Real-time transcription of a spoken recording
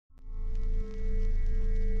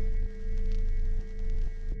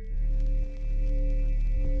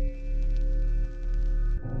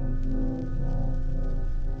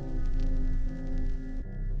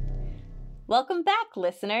Welcome back,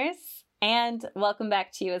 listeners. And welcome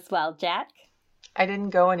back to you as well, Jack. I didn't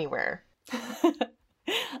go anywhere.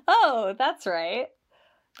 Oh, that's right.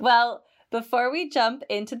 Well, before we jump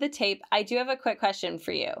into the tape, I do have a quick question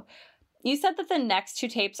for you. You said that the next two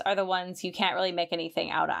tapes are the ones you can't really make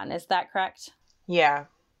anything out on. Is that correct? Yeah.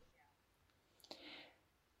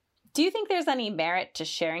 Do you think there's any merit to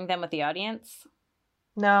sharing them with the audience?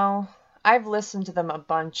 No, I've listened to them a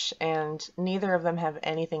bunch, and neither of them have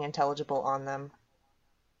anything intelligible on them.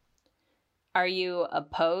 Are you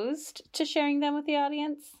opposed to sharing them with the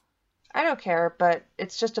audience? I don't care, but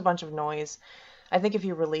it's just a bunch of noise. I think if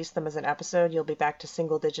you release them as an episode, you'll be back to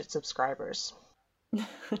single-digit subscribers.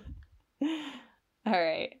 All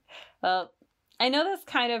right. Well, I know this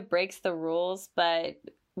kind of breaks the rules, but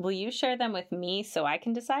will you share them with me so I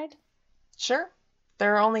can decide? Sure.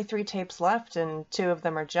 There are only 3 tapes left, and 2 of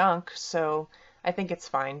them are junk, so I think it's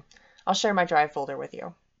fine. I'll share my drive folder with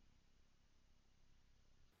you.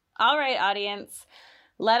 All right, audience.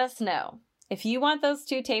 Let us know. If you want those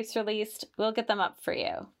 2 tapes released, we'll get them up for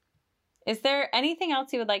you. Is there anything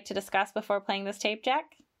else you would like to discuss before playing this tape,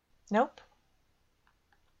 Jack? Nope.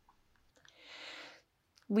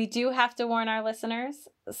 We do have to warn our listeners.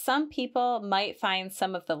 Some people might find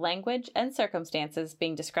some of the language and circumstances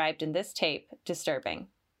being described in this tape disturbing.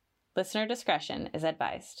 Listener discretion is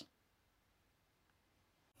advised.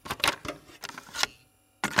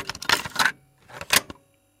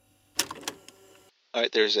 All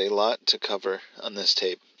right, there's a lot to cover on this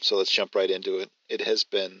tape, so let's jump right into it. It has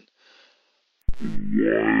been a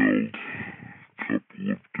wild couple of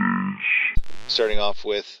days. Starting off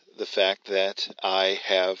with the fact that I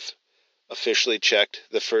have officially checked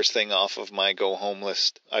the first thing off of my go home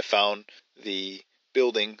list. I found the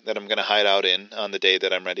building that I'm going to hide out in on the day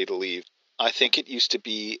that I'm ready to leave. I think it used to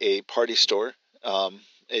be a party store.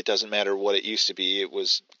 It doesn't matter what it used to be. It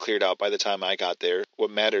was cleared out by the time I got there.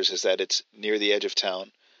 What matters is that it's near the edge of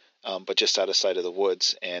town, but just out of sight of the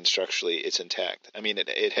woods, and structurally it's intact. I mean,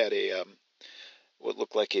 it had a what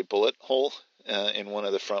looked like a bullet hole in one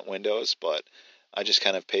of the front windows, but I just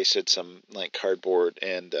kind of pasted some like cardboard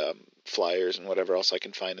and flyers and whatever else I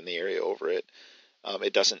can find in the area over it.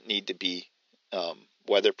 It doesn't need to be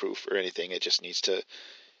weatherproof or anything. It just needs to,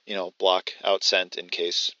 block out scent in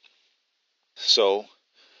case. So,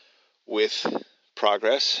 with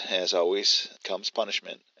progress, as always, comes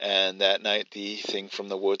punishment. And that night, the thing from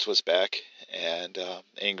the woods was back and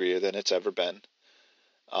angrier than it's ever been.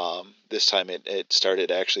 This time it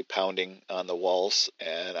started actually pounding on the walls,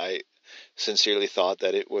 and I sincerely thought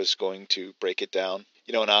that it was going to break it down.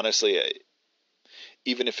 And honestly,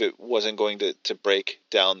 even if it wasn't going to break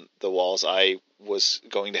down the walls, I was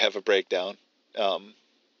going to have a breakdown.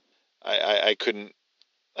 I couldn't.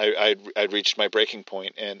 I'd reached my breaking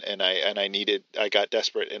point, and I got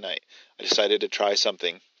desperate, and I decided to try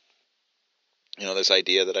something. This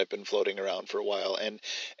idea that I've been floating around for a while, and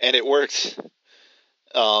it worked.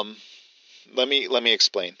 Let me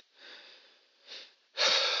explain.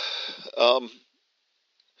 I'm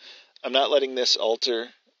not letting this alter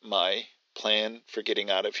my plan for getting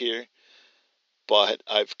out of here, but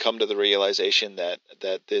I've come to the realization that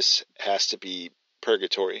this has to be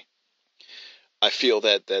purgatory. I feel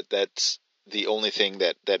that's the only thing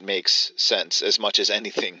that makes sense, as much as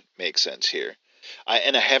anything makes sense here. I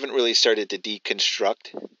haven't really started to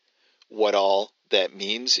deconstruct what all that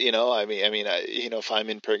means. If I'm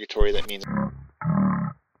in purgatory, that means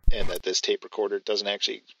and that this tape recorder doesn't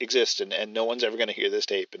actually exist, and no one's ever going to hear this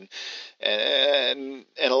tape, and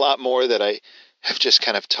a lot more that I have just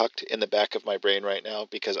kind of tucked in the back of my brain right now,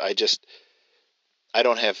 because I just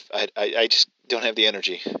don't have the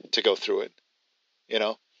energy to go through it.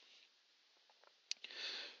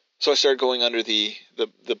 So I started going under the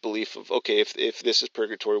belief of, okay, if this is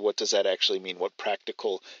purgatory, what does that actually mean? What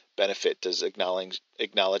practical benefit does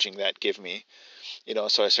acknowledging that give me?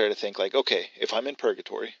 So I started to think like, okay, if I'm in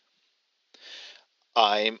purgatory,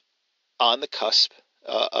 I'm on the cusp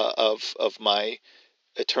of my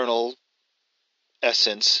eternal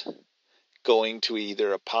essence going to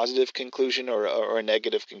either a positive conclusion or a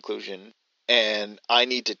negative conclusion. And I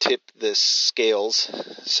need to tip the scales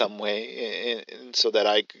some way so that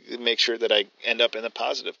I make sure that I end up in a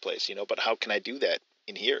positive place, but how can I do that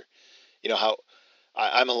in here? How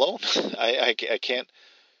I'm alone. I can't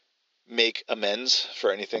make amends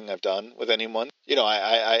for anything I've done with anyone.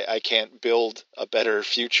 I can't build a better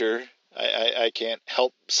future. I can't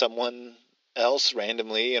help someone else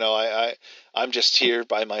randomly. I'm just here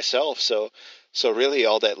by myself. So really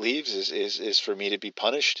all that leaves is for me to be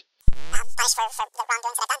punished. Punished for the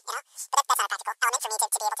wrongdoings that I've done, but that's not a practical element for me to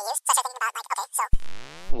be able to use. So I started thinking about, okay, so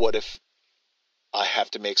what if I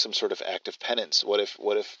have to make some sort of act of penance? What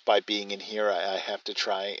if by being in here I have to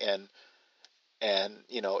try and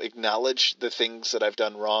acknowledge the things that I've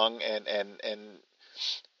done wrong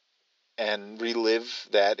and relive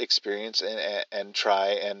that experience and try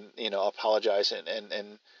and apologize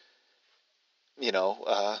and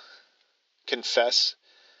confess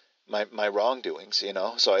my wrongdoings.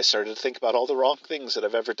 So I started to think about all the wrong things that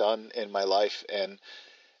I've ever done in my life, and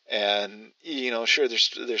sure,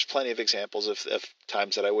 there's plenty of examples of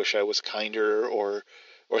times that I wish I was kinder or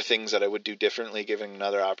things that I would do differently given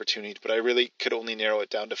another opportunity, but I really could only narrow it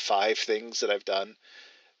down to 5 things that I've done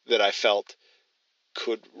that I felt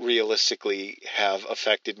could realistically have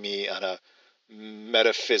affected me on a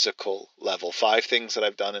metaphysical level. 5 things that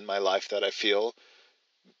I've done in my life that I feel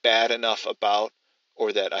bad enough about,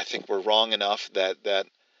 or that I think were wrong enough that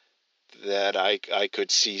I could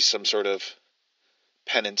see some sort of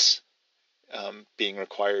penance being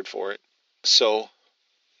required for it. So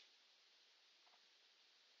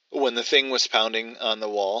when the thing was pounding on the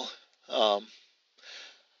wall,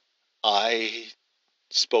 I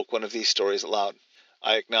spoke one of these stories aloud.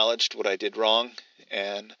 I acknowledged what I did wrong,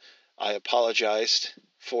 and I apologized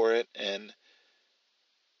for it, and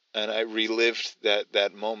I relived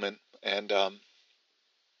that moment, and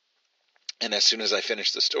as soon as I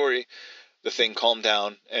finished the story, the thing calmed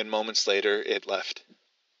down, and moments later it left.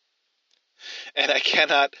 And I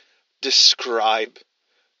cannot describe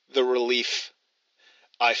the relief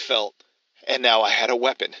I felt. And now I had a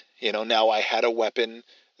weapon. Now I had a weapon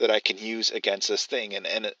that I can use against this thing.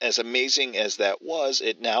 And as amazing as that was,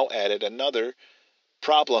 it now added another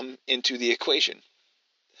problem into the equation.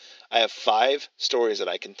 I have 5 stories that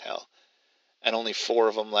I can tell, and only 4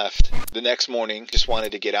 of them left. The next morning, just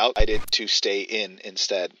wanted to get out. I did to stay in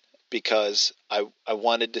instead, because I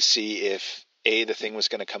wanted to see if A, the thing was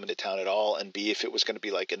going to come into town at all, and B, if it was going to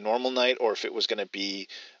be like a normal night, or if it was going to be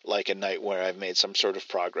like a night where I've made some sort of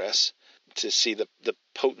progress, to see the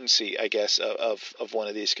potency, I guess, of one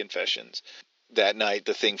of these confessions. That night,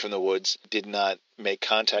 the thing from the woods did not make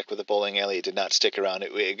contact with the bowling alley. It did not stick around.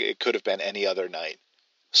 It could have been any other night.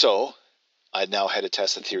 So I now had to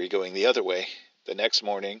test the theory going the other way. The next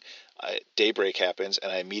morning, daybreak happens, and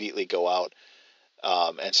I immediately go out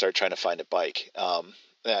and start trying to find a bike.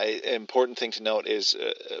 Important thing to note is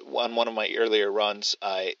on one of my earlier runs,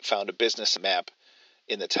 I found a business map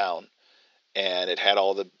in the town, and it had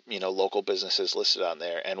all the local businesses listed on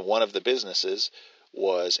there. And one of the businesses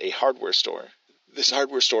was a hardware store. This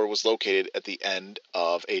hardware store was located at the end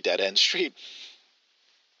of a dead-end street,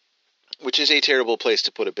 which is a terrible place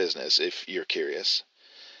to put a business if you're curious.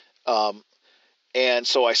 And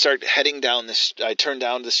so I start heading down this. I turn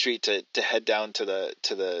down the street to head down to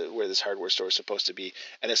the where this hardware store is supposed to be.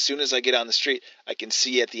 And as soon as I get on the street, I can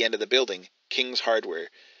see at the end of the building King's Hardware,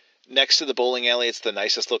 next to the bowling alley. It's the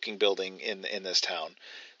nicest looking building in this town.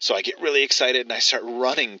 So I get really excited and I start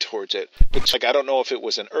running towards it. But I don't know if it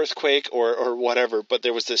was an earthquake or whatever, but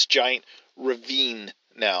there was this giant ravine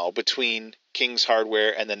now between King's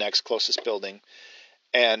Hardware and the next closest building.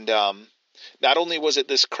 And not only was it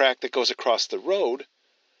this crack that goes across the road,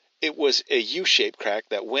 it was a U-shaped crack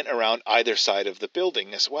that went around either side of the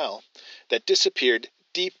building as well, that disappeared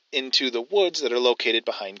deep into the woods that are located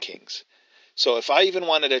behind King's. So if I even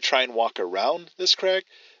wanted to try and walk around this crack,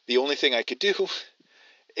 the only thing I could do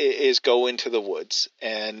is go into the woods.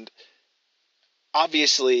 And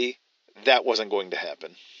obviously that wasn't going to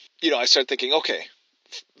happen. I started thinking, okay,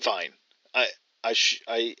 fine.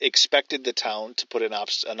 I expected the town to put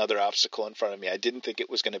another obstacle in front of me. I didn't think it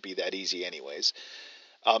was going to be that easy anyways.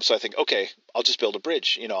 So I think, okay, I'll just build a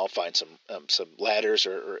bridge. I'll find some ladders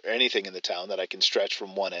or anything in the town that I can stretch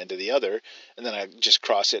from one end to the other, and then I just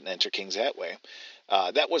cross it and enter King's that way.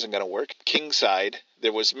 That wasn't going to work. King's side,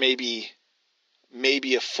 there was maybe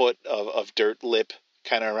a foot of dirt lip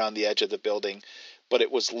kind of around the edge of the building, but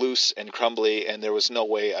it was loose and crumbly, and there was no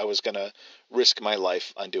way I was going to risk my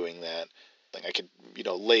life on doing that. I could,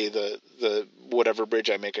 lay the whatever bridge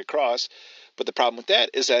I make across, but the problem with that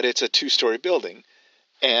is that it's a 2-story building,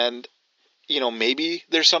 and maybe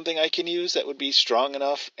there's something I can use that would be strong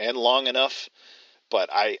enough and long enough, but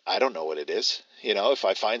I don't know what it is. If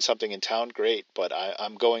I find something in town, great, but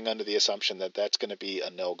I'm going under the assumption that that's going to be a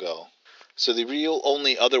no-go. So the real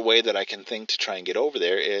only other way that I can think to try and get over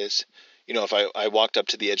there is, if I walked up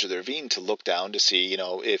to the edge of the ravine to look down to see,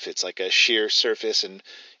 if it's like a sheer surface, and,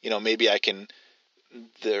 maybe I can,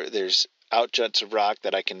 there's outjuts of rock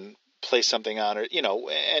that I can place something on, or,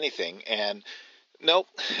 anything. And nope,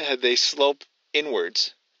 they slope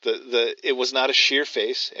inwards. It was not a sheer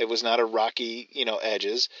face. It was not a rocky,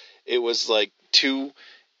 edges. It was like 2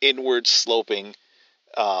 inward sloping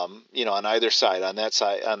on either side, on that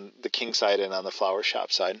side, on the king side and on the flower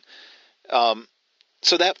shop side.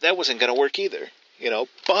 So that wasn't going to work either,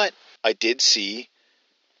 but I did see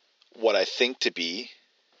what I think to be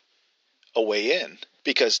a way in,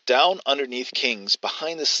 because down underneath King's,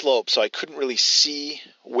 behind the slope, so I couldn't really see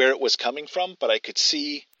where it was coming from, but I could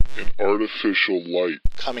see an artificial light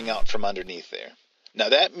coming out from underneath there. Now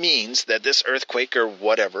that means that this earthquake or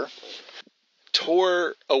whatever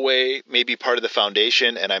tore away maybe part of the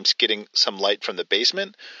foundation, and I'm getting some light from the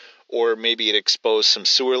basement, or maybe it exposed some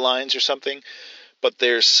sewer lines or something, but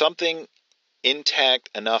there's something intact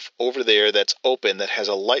enough over there that's open that has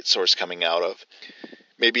a light source coming out of.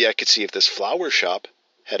 Maybe I could see if this flower shop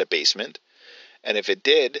had a basement, and if it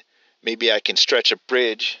did, maybe I can stretch a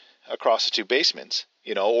bridge across the two basements,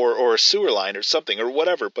 or a sewer line or something or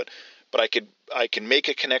whatever, but I can make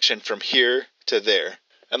a connection from here to there.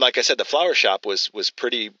 And like I said, the flower shop was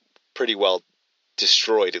pretty well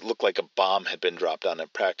destroyed. It looked like a bomb had been dropped on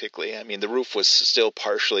it practically. I mean, the roof was still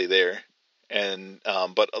partially there, and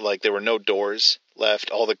but like there were no doors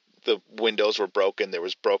left. All the windows were broken. There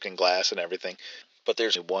was broken glass and everything. But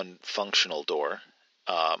there's one functional door,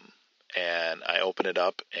 and I open it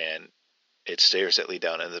up, and it's stairs that lead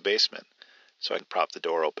down into the basement. So I can prop the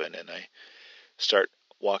door open, and I start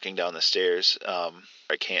walking down the stairs.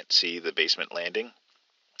 I can't see the basement landing,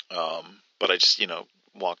 but I just,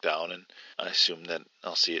 walk down, and I assume that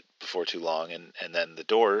I'll see it before too long, and then the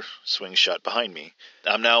door swings shut behind me.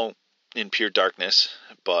 I'm now in pure darkness,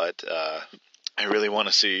 but I really want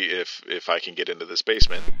to see if I can get into this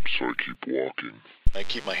basement. So I keep walking. I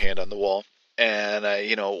keep my hand on the wall, and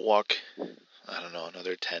I, walk, I don't know,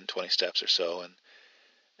 another 10, 20 steps or so,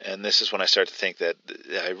 and this is when I start to think that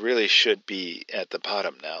I really should be at the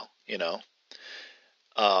bottom now,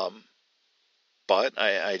 But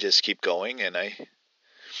I just keep going, and I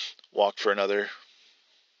walk for another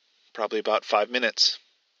probably about 5 minutes,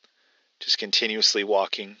 just continuously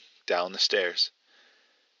walking down the stairs,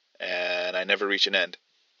 and I never reach an end.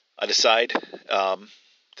 I decide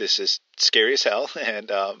this is scary as hell, and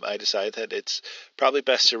I decide that it's probably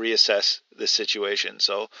best to reassess this situation.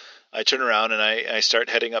 So I turn around and I start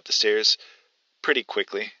heading up the stairs pretty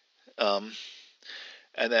quickly. And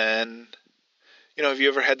then, have you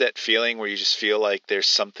ever had that feeling where you just feel like there's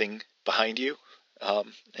something behind you?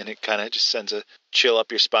 And it kind of just sends a chill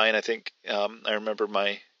up your spine. I think I remember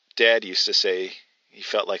my dad used to say he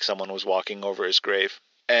felt like someone was walking over his grave.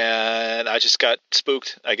 And I just got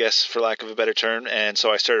spooked, I guess, for lack of a better term. And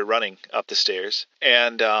so I started running up the stairs.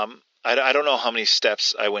 And I don't know how many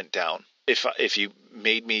steps I went down. If you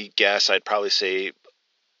made me guess, I'd probably say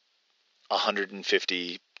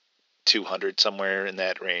 150, 200, somewhere in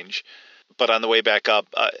that range. But on the way back up,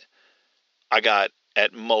 I got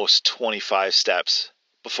at most 25 steps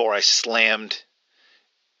before I slammed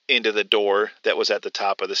into the door that was at the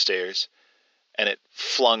top of the stairs. And it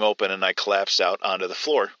flung open, and I collapsed out onto the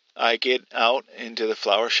floor. I get out into the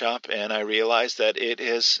flower shop, and I realize that it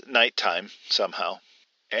is nighttime somehow.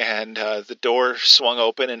 And the door swung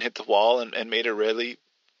open and hit the wall and made a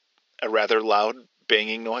rather loud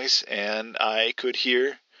banging noise, and I could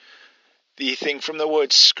hear the thing from the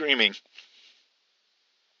woods screaming.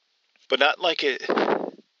 But not like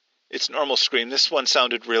its normal scream. This one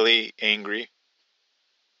sounded really angry.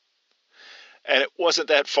 And it wasn't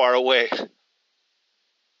that far away.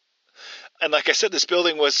 And like I said, this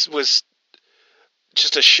building was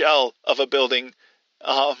just a shell of a building.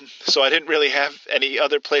 So I didn't really have any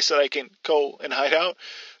other place that I can go and hide out.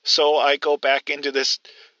 So I go back into this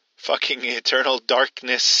fucking eternal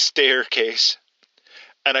darkness staircase.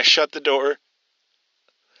 And I shut the door.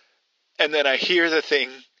 And then I hear the thing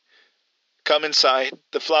come inside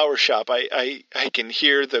the flower shop. I can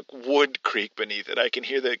hear the wood creak beneath it. I can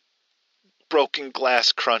hear the broken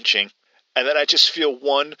glass crunching. And then I just feel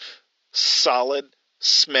one solid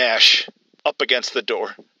smash up against the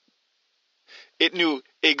door. It knew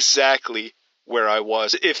exactly where I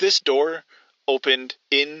was. If this door opened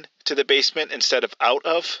into the basement instead of out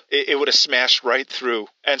of, it would have smashed right through.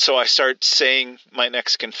 And so I start saying my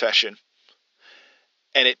next confession.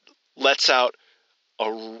 And it lets out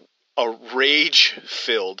a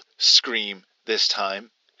rage-filled scream this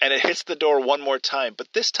time. And it hits the door one more time. But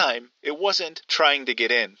this time, it wasn't trying to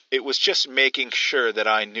get in. It was just making sure that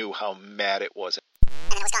I knew how mad it was. And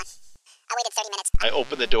then it was gone. I waited 30 minutes. I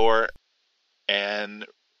opened the door and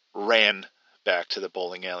ran back to the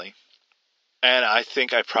bowling alley. And I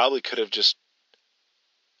think I probably could have just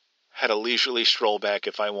had a leisurely stroll back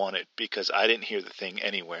if I wanted, because I didn't hear the thing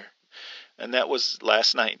anywhere. And that was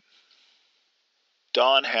last night.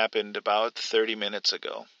 Dawn happened about 30 minutes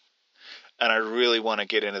ago. And I really want to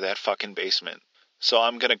get into that fucking basement. So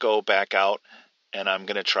I'm going to go back out and I'm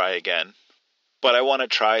going to try again. But I want to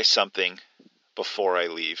try something before I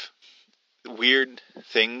leave. Weird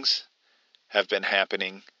things have been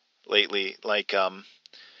happening lately, like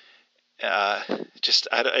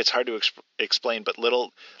it's hard to explain, but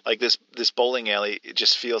little, like this bowling alley, it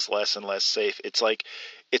just feels less and less safe. It's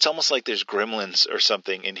almost like there's gremlins or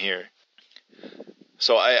something in here.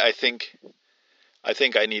 So I think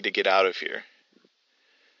I need to get out of here.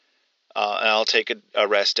 And I'll take a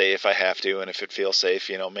rest day if I have to, and if it feels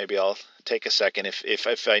safe, maybe I'll take a second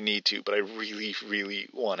if I need to. But I really, really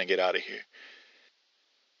want to get out of here.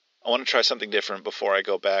 I want to try something different before I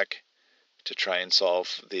go back to try and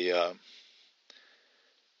solve the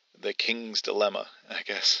King's Dilemma, I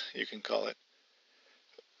guess you can call it.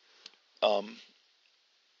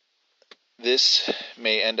 This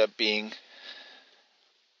may end up being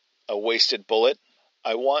a wasted bullet.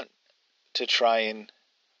 I want to try and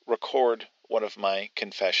record one of my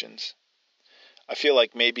confessions. I feel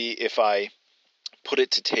like maybe if I put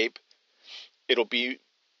it to tape, it'll be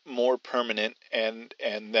more permanent, and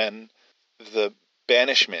then the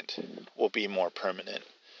banishment will be more permanent,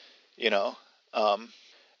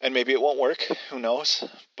 and maybe it won't work, who knows,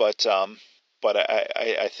 but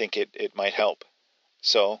I think it might help.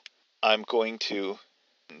 So I'm going to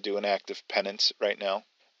do an act of penance right now,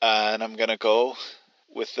 and I'm going to go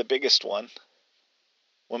with the biggest one.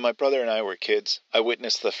 When my brother and I were kids, I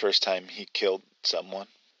witnessed the first time he killed someone.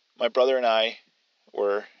 My brother and I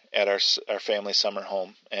were at our family summer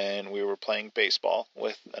home, and we were playing baseball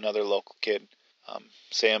with another local kid.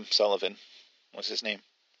 Sam Sullivan was his name.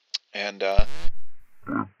 And my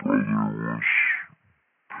brother was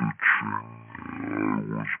pitching, I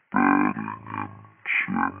was batting,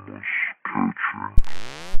 and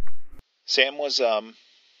Sam was catching.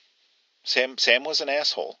 Sam was an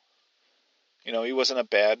asshole. He wasn't a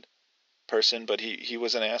bad person, but he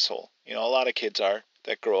was an asshole. A lot of kids are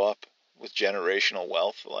that grow up with generational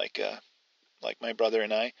wealth, like my brother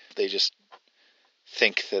and I. They just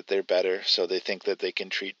think that they're better, so they think that they can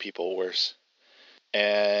treat people worse.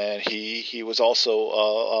 And he was also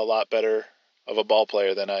a lot better of a ball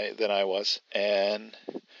player than I was. And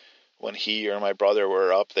when he or my brother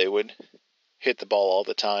were up, they would hit the ball all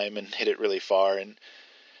the time and hit it really far. And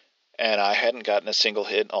I hadn't gotten a single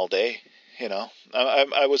hit all day.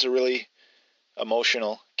 I was a really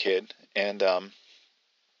emotional kid, and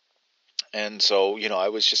so I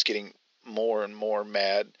was just getting more and more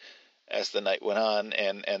mad as the night went on,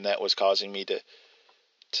 and that was causing me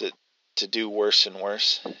to do worse and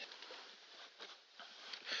worse.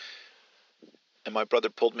 And my brother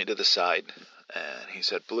pulled me to the side, and he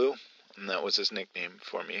said, "Blue," and that was his nickname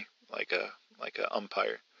for me, like a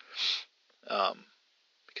umpire,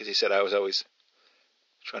 because he said I was always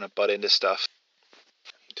trying to butt into stuff.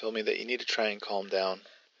 He told me that you need to try and calm down,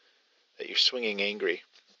 that you're swinging angry,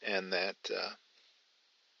 and that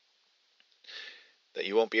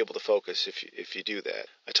you won't be able to focus if you do that.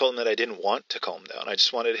 I told him that I didn't want to calm down. I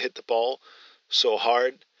just wanted to hit the ball so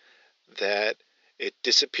hard that it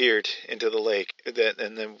disappeared into the lake, and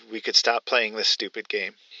then we could stop playing this stupid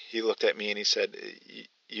game. He looked at me and he said,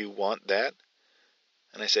 "You want that?"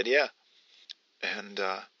 And I said, "Yeah." And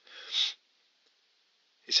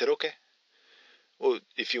he said, "Okay. Well,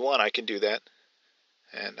 if you want, I can do that."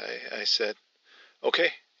 And I said,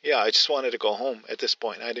 "Okay, yeah, I just wanted to go home at this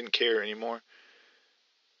point. I didn't care anymore.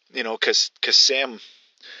 Because Sam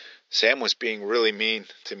was being really mean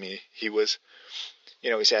to me. He was,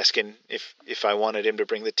 he's asking if I wanted him to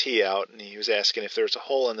bring the tee out, and he was asking if there was a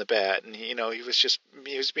hole in the bat, and he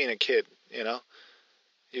was being a kid,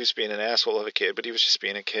 He was being an asshole of a kid, but he was just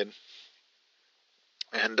being a kid.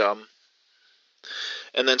 And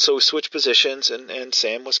then so we switched positions, and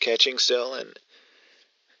Sam was catching still,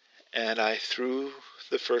 and I threw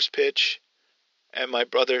the first pitch, and my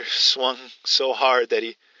brother swung so hard that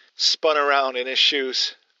he spun around in his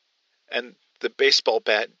shoes, and the baseball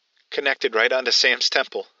bat connected right onto Sam's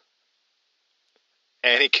temple,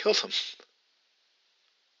 and he killed him.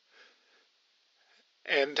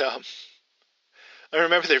 And I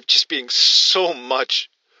remember there just being so much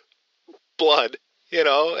blood, and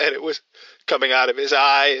it was coming out of his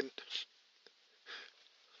eye and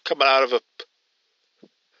coming out of a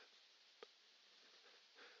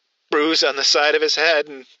bruise on the side of his head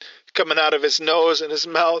and coming out of his nose and his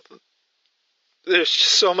mouth. There's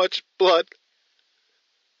just so much blood.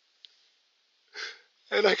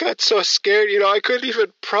 And I got so scared, I couldn't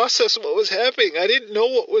even process what was happening. I didn't know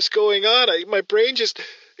what was going on. My brain just,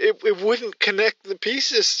 it wouldn't connect the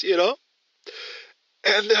pieces,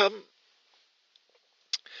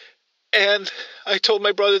 And I told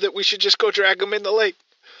my brother that we should just go drag him in the lake.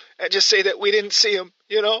 and just say that we didn't see him,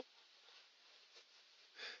 you know?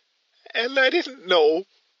 And I didn't know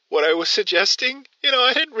what I was suggesting. You know,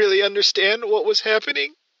 I didn't really understand what was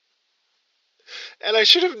happening. And I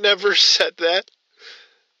should have never said that.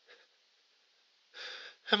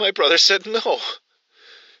 And my brother said no.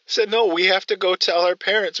 Said, no, we have to go tell our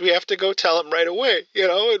parents. We have to go tell them right away, you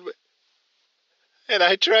know? And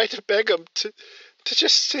I tried to beg him to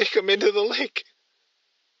just take him into the lake.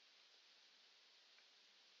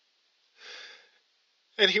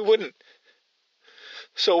 And he wouldn't.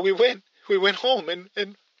 So we went home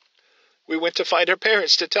and we went to find our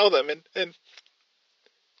parents to tell them and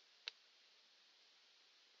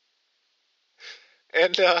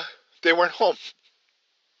they weren't home.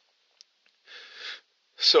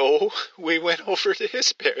 So we went over to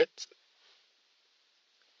his parents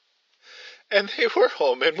and they were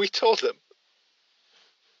home and we told them.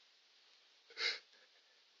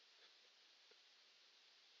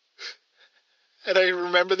 And I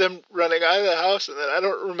remember them running out of the house, and then I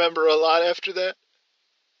don't remember a lot after that.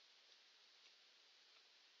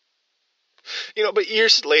 You know, but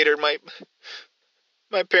years later, my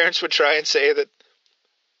parents would try and say that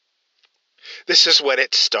this is when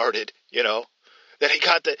it started, you know, that he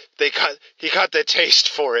got the taste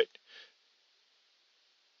for it.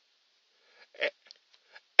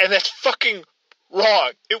 And that's fucking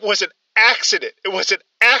wrong. It was an accident. It was an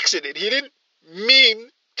accident. He didn't mean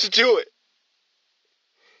to do it.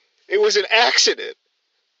 It was an accident.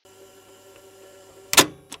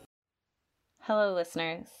 Hello,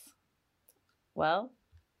 listeners. Well,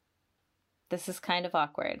 this is kind of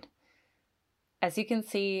awkward. As you can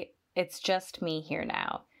see, it's just me here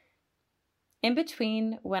now. In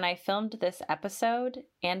between when I filmed this episode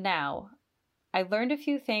and now, I learned a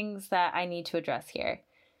few things that I need to address here.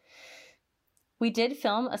 We did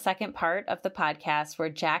film a second part of the podcast where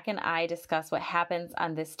Jack and I discuss what happens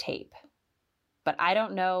on this tape, but I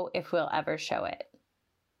don't know if we'll ever show it.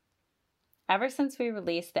 Ever since we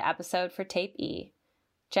released the episode for Tape E,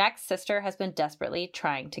 Jack's sister has been desperately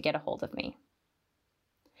trying to get a hold of me.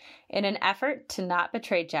 In an effort to not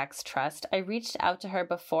betray Jack's trust, I reached out to her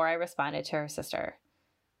before I responded to her sister.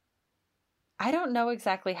 I don't know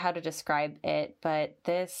exactly how to describe it, but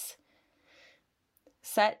this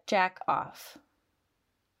set Jack off.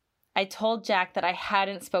 I told Jack that I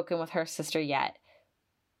hadn't spoken with her sister yet,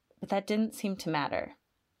 but that didn't seem to matter.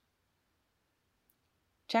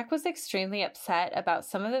 Jack was extremely upset about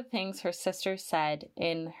some of the things her sister said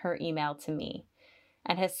in her email to me,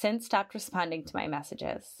 and has since stopped responding to my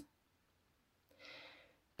messages.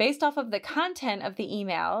 Based off of the content of the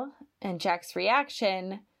email and Jack's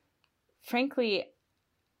reaction, frankly,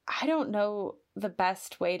 I don't know the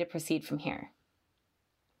best way to proceed from here.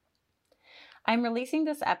 I'm releasing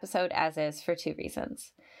this episode as is for two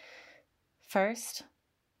reasons. First,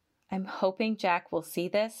 I'm hoping Jack will see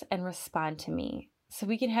this and respond to me so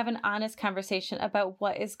we can have an honest conversation about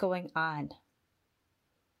what is going on.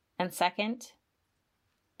 And second,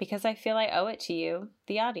 because I feel I owe it to you,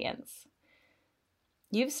 the audience.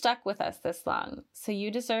 You've stuck with us this long, so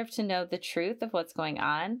you deserve to know the truth of what's going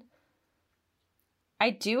on. I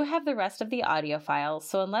do have the rest of the audio file,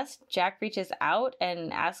 so unless Jack reaches out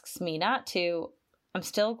and asks me not to, I'm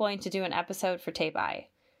still going to do an episode for Tape I.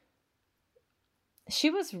 She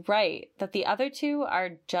was right that the other two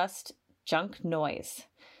are just junk noise,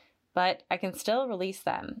 but I can still release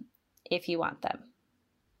them if you want them.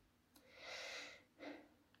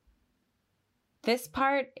 This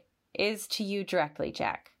part is to you directly,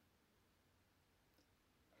 Jack.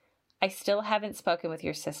 I still haven't spoken with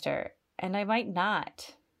your sister, and I might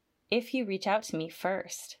not if you reach out to me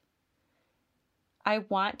first. I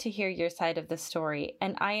want to hear your side of the story,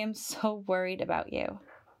 and I am so worried about you.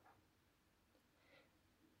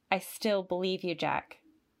 I still believe you, Jack,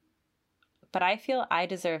 but I feel I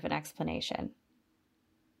deserve an explanation.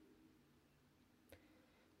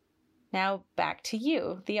 Now back to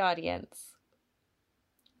you, the audience.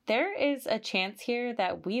 There is a chance here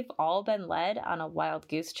that we've all been led on a wild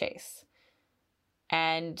goose chase.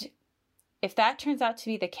 And if that turns out to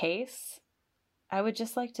be the case, I would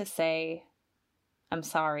just like to say, I'm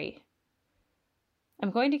sorry.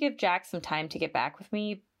 I'm going to give Jack some time to get back with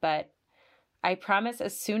me, but I promise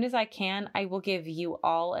as soon as I can, I will give you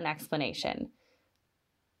all an explanation.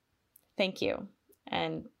 Thank you,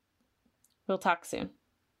 and we'll talk soon.